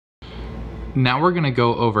Now we're gonna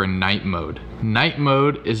go over night mode. Night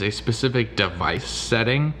mode is a specific device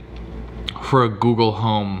setting for a Google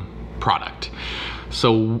Home product.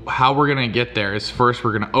 So how we're gonna get there is first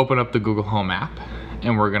we're gonna open up the Google Home app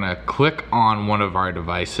and we're gonna click on one of our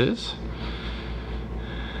devices.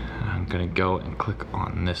 I'm gonna go and click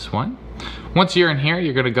on this one. Once you're in here,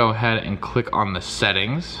 you're gonna go ahead and click on the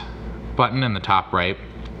settings button in the top right.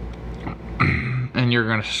 And you're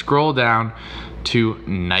gonna scroll down to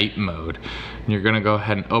night mode. And you're gonna go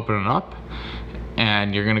ahead and open it up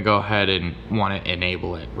and you're gonna go ahead and wanna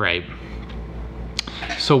enable it, right?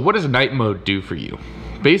 So what does night mode do for you?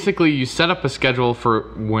 Basically, you set up a schedule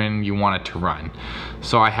for when you want it to run.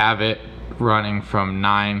 So I have it running from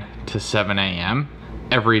 9 to 7 a.m.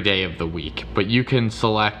 every day of the week, but you can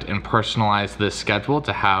select and personalize this schedule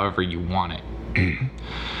to however you want it.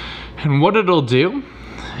 And what it'll do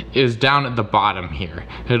is down at the bottom here,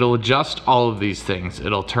 it'll adjust all of these things.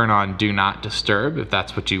 It'll turn on do not disturb if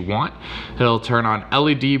that's what you want. It'll turn on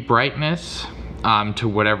LED brightness to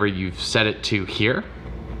whatever you've set it to here,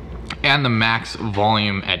 and the max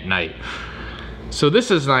volume at night. So this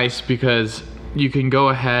is nice because you can go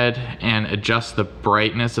ahead and adjust the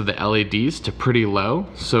brightness of the LEDs to pretty low.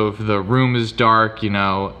 So if the room is dark,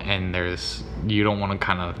 and you don't want to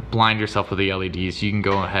kind of blind yourself with the LEDs, you can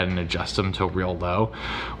go ahead and adjust them to real low.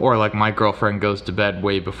 Or like my girlfriend goes to bed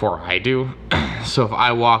way before I do. So if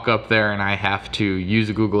I walk up there and I have to use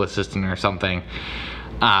a Google Assistant or something,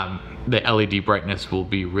 the LED brightness will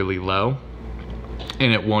be really low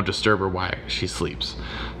and it won't disturb her while she sleeps.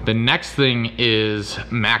 The next thing is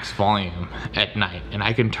max volume at night, and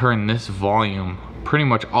I can turn this volume pretty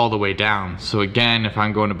much all the way down. So again, if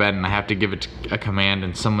I'm going to bed and I have to give it a command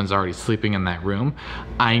and someone's already sleeping in that room,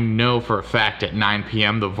 I know for a fact at 9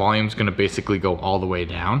 p.m. the volume's gonna basically go all the way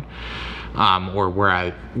down, or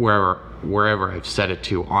wherever I've set it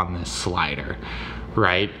to on this slider,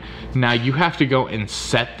 right? Now you have to go and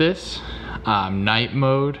set this night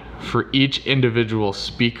mode for each individual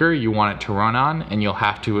speaker you want it to run on, and you'll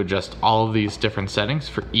have to adjust all of these different settings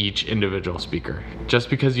for each individual speaker.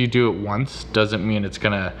 Just because you do it once doesn't mean it's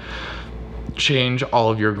gonna change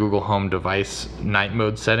all of your Google Home device night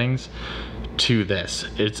mode settings to this.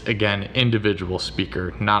 It's again individual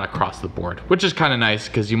speaker, not across the board, which is kind of nice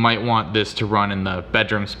because you might want this to run in the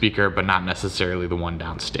bedroom speaker but not necessarily the one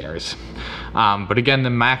downstairs. But again, the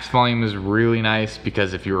max volume is really nice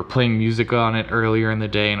because if you were playing music on it earlier in the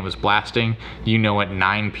day and it was blasting, you know at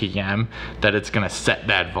 9 p.m. that it's gonna set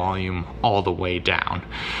that volume all the way down.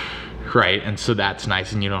 Right, and so that's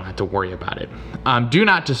nice and you don't have to worry about it. Do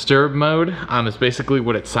not disturb mode is basically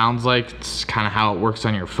what it sounds like. It's kind of how it works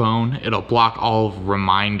on your phone. It'll block all of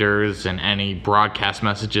reminders and any broadcast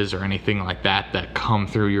messages or anything like that that come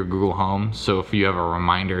through your Google Home. So if you have a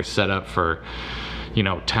reminder set up for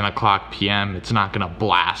 10 o'clock p.m. it's not gonna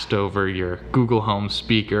blast over your Google Home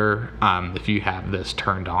speaker if you have this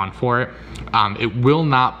turned on for it. It will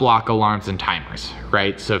not block alarms and timers,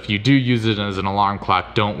 right? So if you do use it as an alarm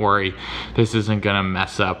clock, don't worry, this isn't gonna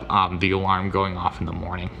mess up the alarm going off in the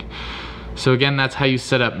morning. So again, that's how you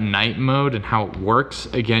set up night mode and how it works.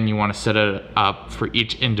 Again, you wanna set it up for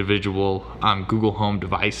each individual Google Home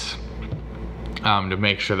device to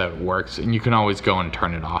make sure that it works, and you can always go and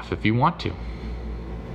turn it off if you want to.